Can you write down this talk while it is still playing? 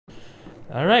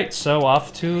Alright, so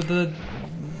off to the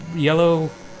yellow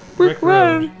brick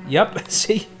road. Yep,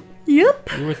 see? Yep.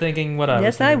 You were thinking what I was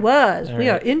Yes, thinking. I was. All We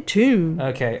are right. in tune.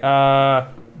 Okay,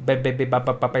 Stop! and then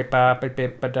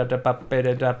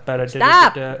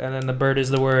the bird is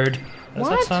the word. How does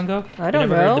that What? song go? I don't you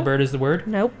never know. heard the bird is the word?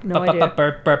 Nope, no idea.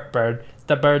 Bird.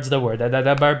 The bird's the word.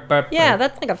 Yeah,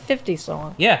 that's like a 50s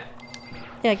song. Yeah.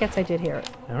 Yeah, I guess I did hear it.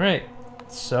 Alright.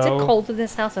 So... Is it cold in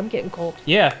this house? I'm getting cold.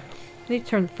 Yeah. I need to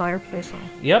turn the fireplace on.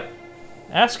 Yep.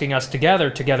 Asking us to gather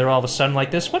together all of a sudden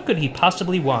like this, what could he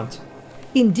possibly want?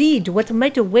 Indeed, what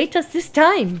might await us this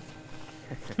time?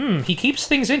 He keeps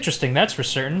things interesting, that's for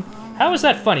certain. How is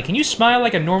that funny? Can you smile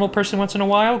like a normal person once in a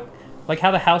while? Like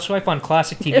how the housewife on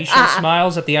classic TV shows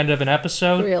smiles at the end of an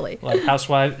episode? Really? Like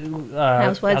Housewives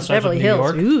Housewives of Beverly New Hills.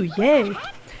 York? Ooh, yay.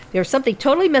 There's something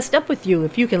totally messed up with you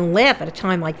if you can laugh at a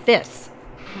time like this.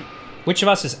 Which of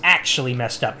us is actually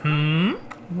messed up?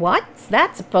 What's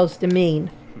that supposed to mean?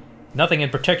 Nothing in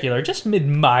particular, just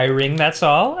admiring, that's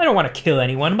all. I don't want to kill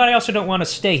anyone, but I also don't want to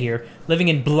stay here, living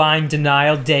in blind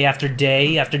denial day after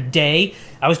day after day.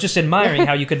 I was just admiring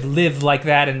how you could live like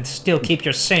that and still keep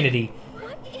your sanity.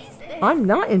 I'm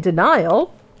not in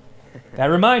denial. That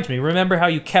reminds me, remember how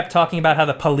you kept talking about how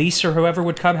the police or whoever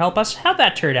would come help us? How'd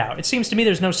that turn out? It seems to me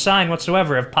there's no sign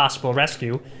whatsoever of possible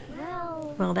rescue.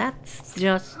 Well, that's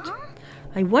just...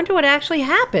 I wonder what actually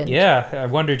happened. Yeah, I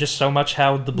wonder just so much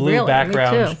how the blue Really, me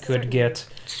background too. could get...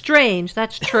 Strange,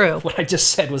 that's true. What I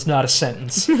just said was not a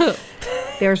sentence.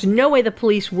 There's no way the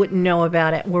police wouldn't know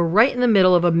about it. We're right in the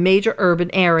middle of a major urban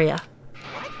area.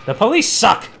 The police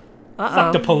suck! Uh-oh.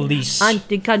 Fuck the police. On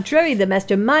the contrary, the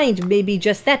mastermind may be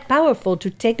just that powerful to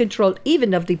take control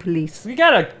even of the police. We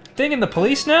got a thing in the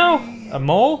police now? A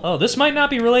mole? Oh, this might not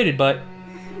be related, but...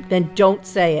 Then don't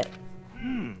say it.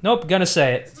 Nope, gonna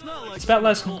say it. It's about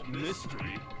less...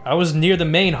 I was near the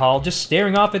main hall, just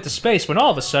staring off into space, when all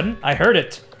of a sudden, I heard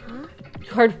it. You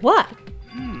heard what?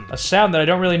 A sound that I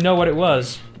don't really know what it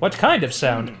was. What kind of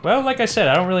sound? Well, like I said,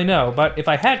 I don't really know, but if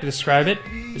I had to describe it,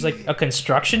 it's like a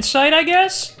construction site, I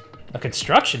guess? A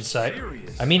construction site?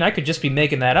 I mean, I could just be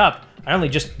making that up. I only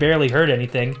just barely heard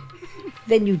anything.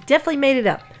 Then you definitely made it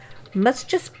up. Must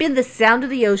just been the sound of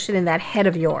the ocean in that head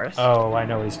of yours. Oh, I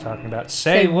know what he's talking about.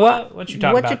 Say what? What you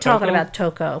talking about, What you talking Toko? about,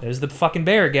 Toko? There's the fucking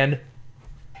bear again.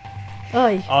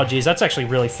 Oy. Oh, geez, that's actually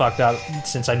really fucked up,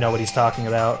 since I know what he's talking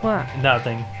about. What?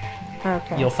 Nothing.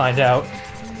 Okay. You'll find out.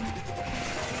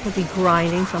 Was he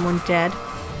grinding someone dead?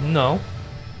 No.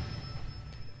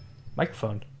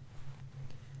 Microphone.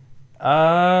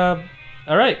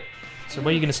 Alright. So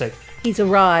what are you gonna say? He's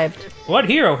arrived. What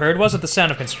Hero heard wasn't the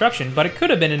sound of construction, but it could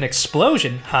have been an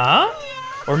explosion, huh?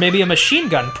 Or maybe a machine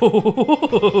gun.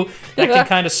 That can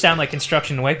kind of sound like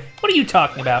construction in a way. What are you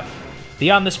talking about?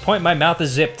 Beyond this point, my mouth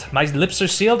is zipped, my lips are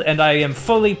sealed, and I am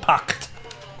fully pocked.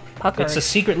 Puckered. It's a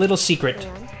secret little secret.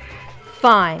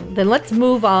 Fine, then let's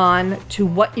move on to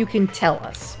what you can tell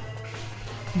us.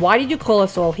 Why did you call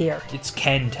us all here? It's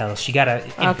Ken, tell us. You got an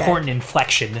important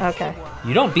inflection. Okay.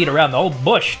 You don't beat around the old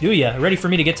bush, do ya? Ready for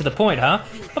me to get to the point, huh?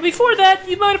 But before that,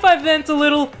 you mind if I vent a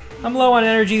little? I'm low on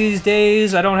energy these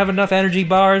days. I don't have enough energy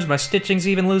bars. My stitching's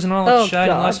even losing all its shine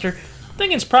and God. luster. I'm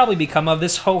thinking it's probably become of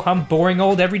this ho-hum boring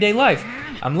old everyday life.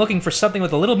 I'm looking for something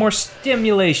with a little more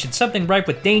stimulation, something ripe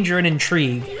with danger and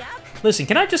intrigue. Listen,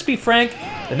 can I just be frank?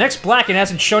 The next Blacken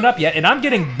hasn't shown up yet, and I'm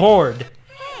getting bored.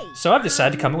 So I've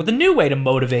decided to come up with a new way to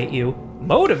motivate you.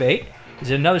 Motivate?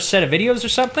 Is it another set of videos or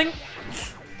something?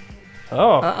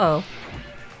 Oh. Uh-oh.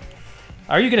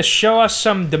 Are you gonna show us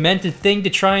some demented thing to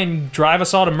try and drive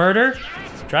us all to murder?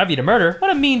 Drive you to murder?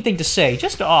 What a mean thing to say.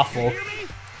 Just awful.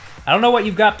 I don't know what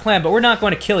you've got planned, but we're not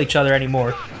going to kill each other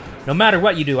anymore. No matter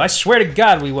what you do, I swear to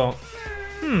God we won't.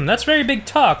 That's very big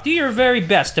talk. Do your very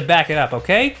best to back it up,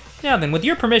 okay? Now then, with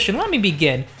your permission, let me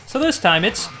begin. So this time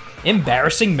it's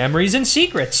embarrassing memories and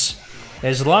secrets.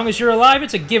 As long as you're alive,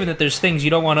 it's a given that there's things you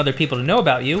don't want other people to know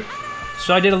about you.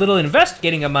 So I did a little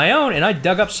investigating of my own, and I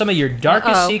dug up some of your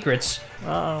darkest secrets.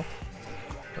 Uh-oh.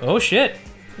 Oh, shit.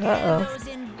 Uh-oh. Those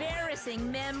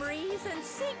embarrassing memories and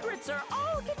secrets are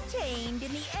all contained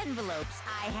in the envelopes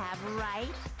I have right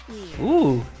here.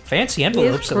 Ooh, fancy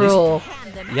envelopes It's at least. cruel.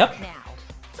 Hand them Yep. out now.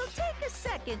 So take a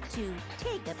second to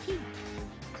take a peek.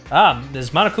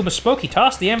 As Monokuma spoke, he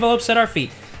tossed the envelopes at our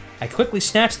feet. I quickly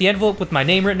snatched the envelope with my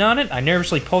name written on it. I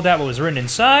nervously pulled out what was written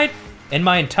inside, and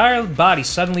my entire body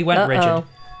suddenly went rigid.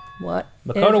 What?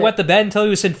 Makoto is wet it? the bed until he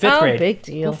was in 5th Oh, grade. big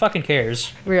deal. Who fucking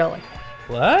cares? Really?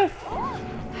 What?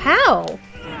 How?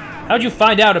 How'd you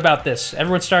find out about this?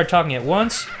 Everyone started talking at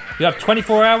once. You have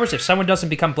 24 hours if someone doesn't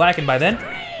become blackened by then.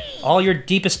 All your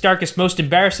deepest, darkest, most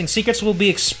embarrassing secrets will be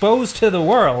exposed to the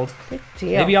world. Good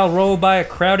deal. Maybe I'll roll by a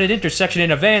crowded intersection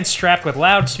in a van strapped with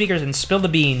loudspeakers and spill the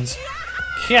beans.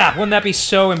 Yeah, wouldn't that be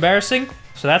so embarrassing?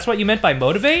 So that's what you meant by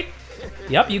motivate?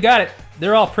 Yep, you got it.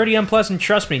 They're all pretty unpleasant,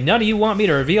 trust me. None of you want me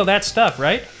to reveal that stuff,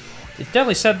 right? It's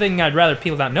definitely something I'd rather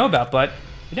people not know about, but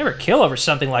you'd never kill over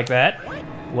something like that.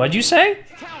 What'd you say?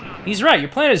 He's right, your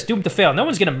plan is doomed to fail. No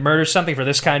one's gonna murder something for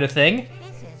this kind of thing.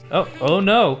 Oh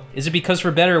no. Is it because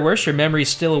for better or worse, your memory is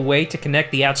still a way to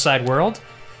connect the outside world?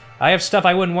 I have stuff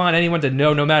I wouldn't want anyone to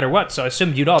know no matter what, so I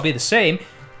assumed you'd all be the same,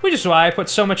 which is why I put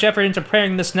so much effort into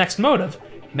preparing this next motive.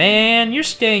 Man, you're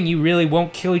saying you really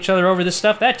won't kill each other over this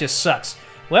stuff? That just sucks.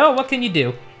 Well, what can you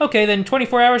do? Okay, then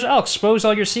 24 hours, I'll expose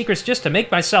all your secrets just to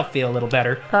make myself feel a little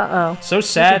better. Uh-oh. So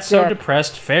sad, so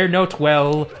depressed, fare not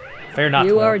well. Fare not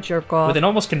well. You are a jerk off. With an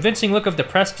almost convincing look of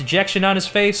depressed dejection on his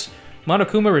face,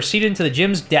 Monokuma receded into the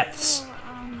gym's depths.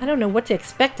 I don't know what to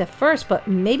expect at first, but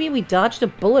maybe we dodged a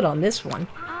bullet on this one.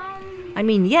 I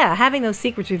mean, yeah, having those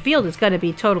secrets revealed is going to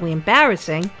be totally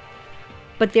embarrassing,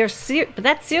 but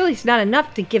that's seriously not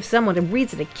enough to give someone a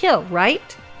reason to kill,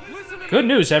 right? Good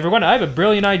news, everyone. I have a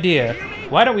brilliant idea.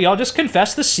 Why don't we all just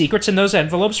confess the secrets in those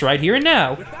envelopes right here and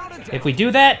now? If we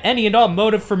do that, any and all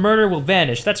motive for murder will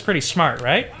vanish. That's pretty smart,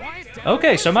 right?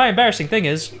 Okay, so my embarrassing thing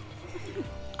is...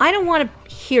 I don't want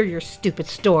to hear your stupid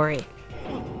story.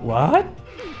 What?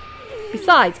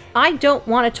 Besides, I don't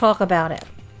want to talk about it.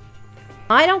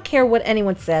 I don't care what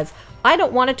anyone says. I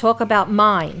don't want to talk about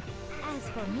mine.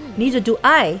 Neither do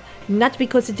I. Not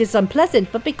because it is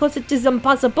unpleasant, but because it is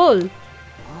impossible.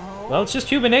 Well, it's just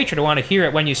human nature to want to hear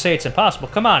it when you say it's impossible.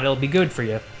 Come on, it'll be good for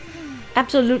you.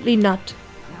 Absolutely not.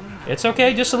 It's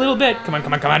okay, just a little bit. Come on,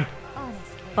 come on, come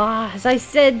on. As I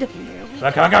said...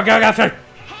 Come on.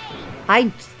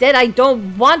 I said I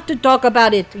don't want to talk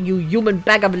about it, you human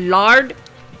bag of lard.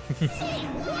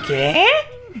 Okay?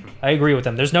 I agree with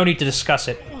them. There's no need to discuss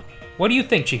it. What do you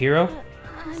think, Chihiro?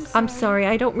 I'm sorry,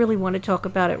 I don't really want to talk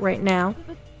about it right now.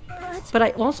 But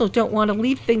I also don't want to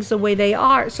leave things the way they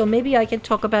are, so maybe I can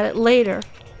talk about it later.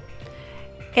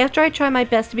 After I try my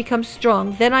best to become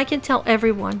strong, then I can tell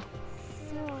everyone.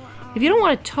 If you don't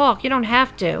want to talk, you don't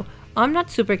have to. I'm not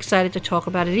super excited to talk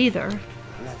about it either.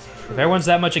 If everyone's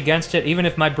that much against it, even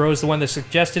if my bro's the one that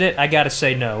suggested it, I gotta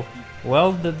say no.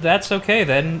 Well, that's okay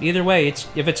then. Either way,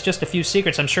 if it's just a few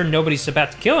secrets, I'm sure nobody's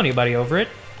about to kill anybody over it.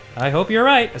 I hope you're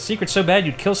right. A secret's so bad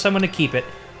you'd kill someone to keep it.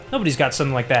 Nobody's got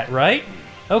something like that, right?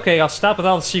 Okay, I'll stop with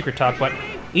all the secret talk, but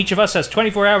each of us has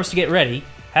 24 hours to get ready.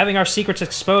 Having our secrets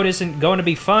exposed isn't going to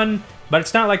be fun, but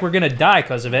it's not like we're gonna die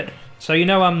because of it. So,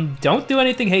 don't do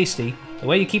anything hasty. The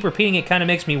way you keep repeating it kind of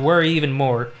makes me worry even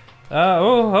more.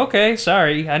 Okay,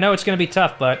 sorry. I know it's gonna be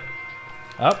tough, but...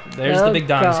 Oh, there's the big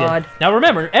Don's here. Now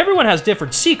remember, everyone has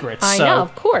different secrets, I know,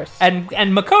 of course. And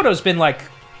Makoto's been,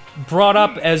 brought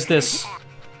up as this,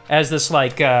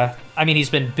 he's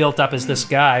been built up as this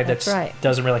guy That's right.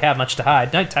 Doesn't really have much to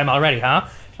hide. Nighttime already, huh?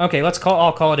 Okay,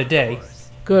 I'll call it a day.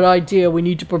 Good idea, we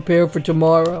need to prepare for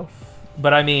tomorrow.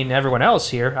 But everyone else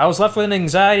here, I was left with an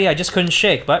anxiety I just couldn't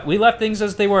shake, but we left things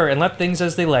as they were and left things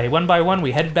as they lay. One by one,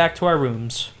 we headed back to our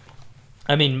rooms.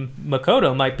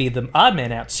 Makoto might be the odd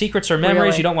man out. Secrets or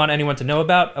memories you don't want anyone to know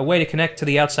about, a way to connect to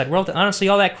the outside world. Honestly,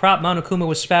 all that crap Monokuma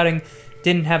was spouting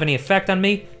didn't have any effect on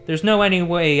me. There's no any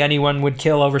way anyone would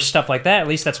kill over stuff like that, at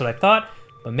least that's what I thought.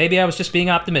 But maybe I was just being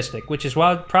optimistic, which is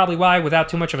probably why, without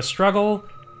too much of a struggle,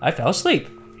 I fell asleep.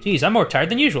 Geez, I'm more tired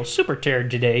than usual. Super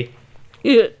tired today.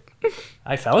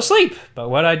 I fell asleep, but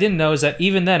what I didn't know is that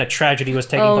even then a tragedy was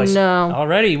taking place. No.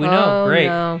 Already, we know. Great.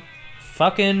 No.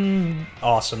 Fucking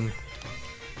awesome.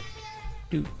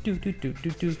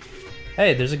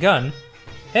 Hey, there's a gun.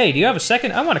 Hey, do you have a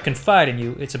second? I want to confide in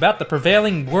you. It's about the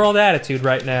prevailing world attitude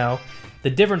right now. The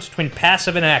difference between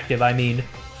passive and active, I mean.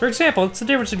 For example, it's the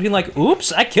difference between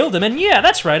oops, I killed him, and yeah,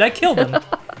 that's right, I killed him.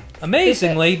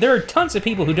 Amazingly, there are tons of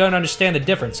people who don't understand the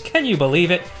difference. Can you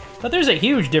believe it? But there's a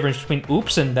huge difference between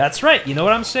oops and that's right. You know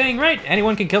what I'm saying, right?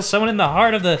 Anyone can kill someone in the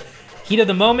heart of the heat of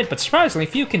the moment, but surprisingly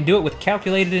few can do it with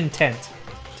calculated intent.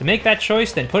 To make that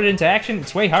choice, then put it into action,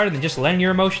 it's way harder than just letting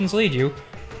your emotions lead you.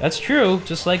 That's true,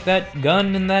 just like that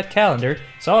gun and that calendar.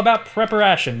 It's all about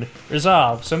preparation,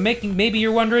 resolve. So maybe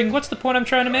you're wondering, what's the point I'm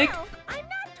trying to make? Well, I'm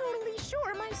not totally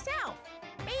sure myself.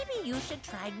 Maybe you should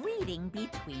try reading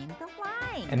between the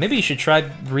lines. And maybe you should try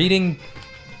reading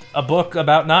a book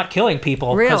about not killing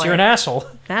people, because you're an asshole.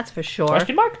 That's for sure.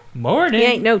 Question mark? Morning. He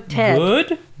ain't no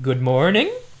Ted. Good morning.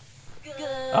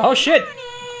 Oh shit!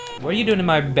 What are you doing in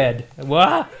my bed?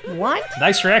 What? What?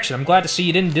 Nice reaction. I'm glad to see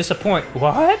you didn't disappoint.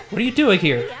 What? What are you doing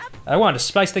here? I wanted to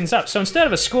spice things up, so instead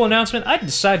of a school announcement, I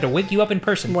decided to wake you up in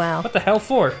person. Wow. What the hell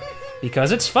for?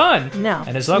 Because it's fun. No.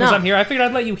 And as long as I'm here, I figured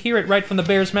I'd let you hear it right from the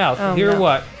bear's mouth. Oh, hear no.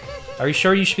 what? Are you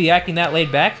sure you should be acting that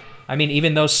laid back? I mean,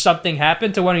 even though something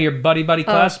happened to one of your buddy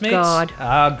classmates? Oh,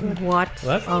 God. What?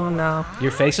 What? Oh, no.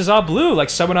 Your face is all blue, like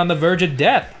someone on the verge of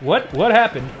death. What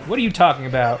happened? What are you talking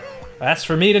about? That's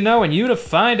for me to know and you to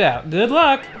find out. Good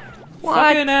luck. What?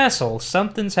 Fucking asshole.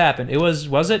 Something's happened.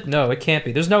 Was it? No, it can't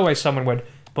be. There's no way someone would.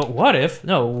 But what if?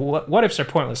 No, what ifs are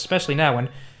pointless, especially now when...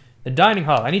 The dining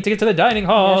hall. I need to get to the dining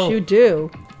hall. Yes, you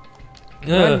do.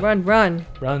 Run.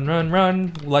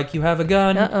 Run, like you have a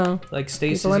gun. Uh-oh. Like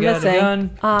Stacy's People are got a missing.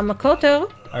 gun.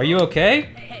 Makoto? Are you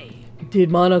okay? Did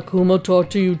Monokuma talk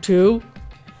to you too?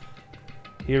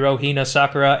 Hirohina,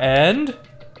 Sakura, and...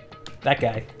 That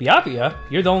guy. Byakuya?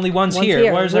 You're the only ones One's here.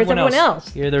 here. Where's Where's everyone everyone else?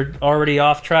 else? Either they're already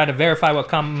off trying to verify what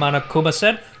Monokuma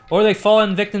said, or they've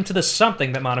fallen victim to the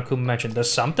something that Monokuma mentioned. The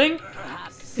something?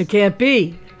 It can't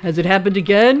be. Has it happened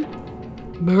again?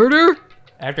 Murder?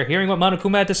 After hearing what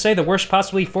Monokuma had to say, the worst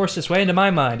possibly forced its way into my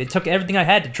mind. It took everything I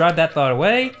had to drive that thought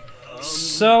away.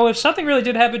 So, if something really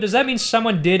did happen, does that mean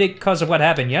someone did it because of what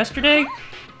happened yesterday?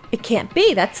 It can't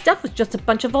be. That stuff was just a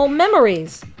bunch of old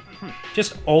memories.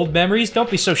 Just old memories? Don't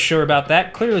be so sure about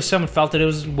that. Clearly someone felt that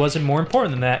it wasn't more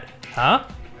important than that. Huh?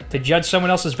 To judge someone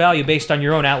else's value based on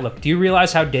your own outlook. Do you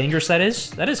realize how dangerous that is?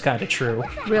 That is kind of true.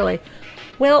 Really?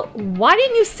 Well, why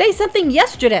didn't you say something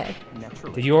yesterday?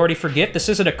 Did you already forget? This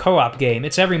isn't a co-op game.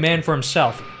 It's every man for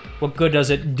himself. What good does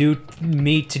it do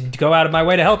me to go out of my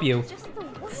way to help you?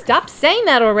 Stop saying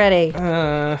that already.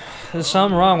 There's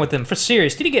something wrong with him. For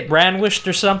serious, did he get brandished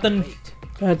or something?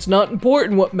 That's not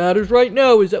important. What matters right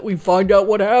now is that we find out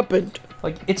what happened.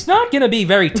 Like, it's not gonna be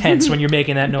very tense when you're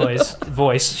making that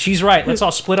voice. She's right. Let's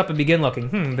all split up and begin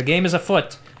looking. The game is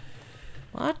afoot.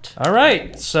 What? All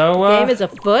right, so, Game is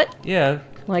afoot? Yeah.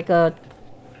 Like with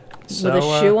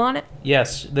a shoe on it?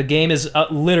 Yes, the game is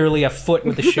literally a foot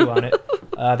with a shoe on it.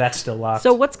 That's still locked.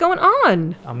 So what's going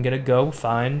on? I'm gonna go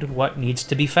find what needs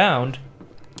to be found.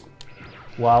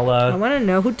 While, I want to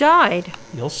know who died.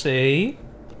 You'll see.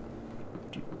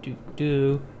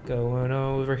 Going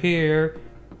over here.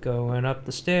 Going up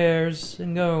the stairs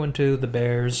and going to the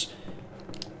Bears.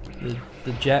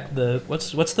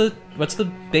 What's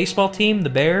the baseball team? The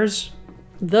Bears?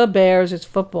 The Bears. It's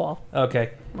football.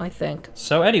 Okay. I think.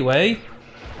 So anyway,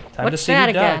 time to What's see that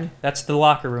who died. again? That's the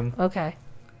locker room. Okay.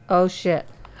 Oh shit.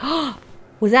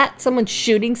 Was that someone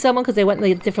shooting someone because they went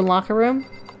in a different locker room?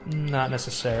 Not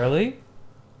necessarily.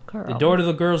 Girl. The door to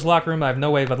the girls' locker room, I have no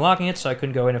way of unlocking it, so I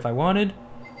couldn't go in if I wanted.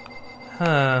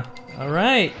 Huh.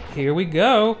 Alright, here we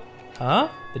go. Huh?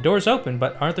 The door's open,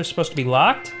 but aren't they supposed to be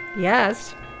locked?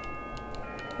 Yes.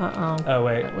 Uh-oh. Oh,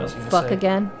 wait. What was I gonna Fuck say?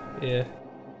 again? Yeah.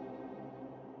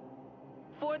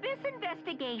 For this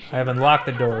investigation, I have unlocked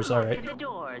the doors, alright. the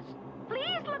doors.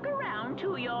 Please look around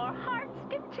to your heart's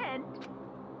content.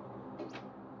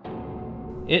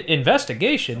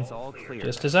 Investigation?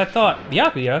 Just as I thought.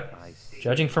 Byakuya?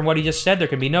 Judging from what he just said, there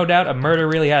can be no doubt a murder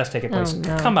really has taken place. Oh,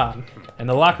 no. Come on. And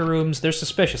the locker rooms, they're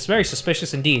suspicious. Very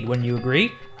suspicious indeed. Wouldn't you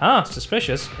agree? Huh?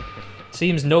 Suspicious?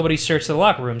 Seems nobody searched the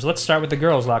locker rooms. Let's start with the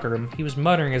girls' locker room. He was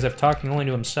muttering as if talking only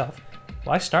to himself.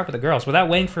 Why start with the girls? Without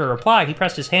waiting for a reply, he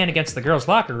pressed his hand against the girls'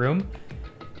 locker room,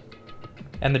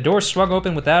 and the door swung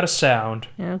open without a sound.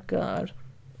 Oh, God.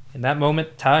 In that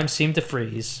moment, time seemed to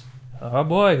freeze. Oh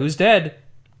boy, who's dead?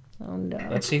 Oh, no.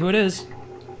 Let's see who it is.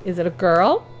 Is it a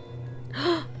girl?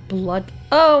 Blood.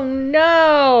 Oh,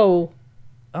 no!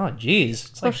 Oh, jeez.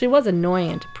 It's Well, like, she was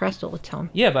annoying and depressed all the time.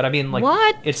 yeah, but I mean, like,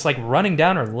 What? it's like running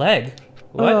down her leg.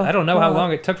 What? Oh, I don't know how God.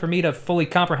 long it took for me to fully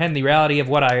comprehend the reality of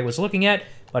what I was looking at,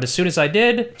 but as soon as I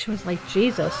did, She was like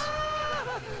Jesus.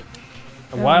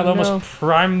 a wild, no. almost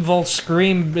primal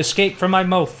scream escaped from my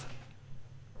mouth.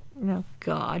 Oh,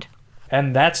 God.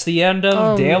 And that's the end of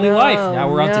Oh, daily no, life. Now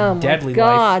we're on no, to deadly my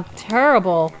God, life.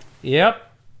 terrible. Yep.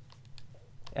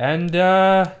 And,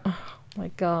 My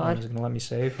oh, God. is it gonna let me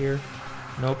save here?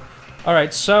 Nope.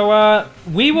 Alright, so,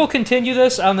 we will continue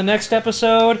this on the next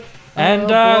episode. And, oh,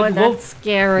 boy, we'll, that's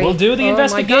scary. we'll do the oh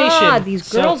investigation. My God, these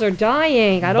So, girls are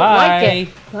dying. I don't bye. like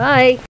it. Bye.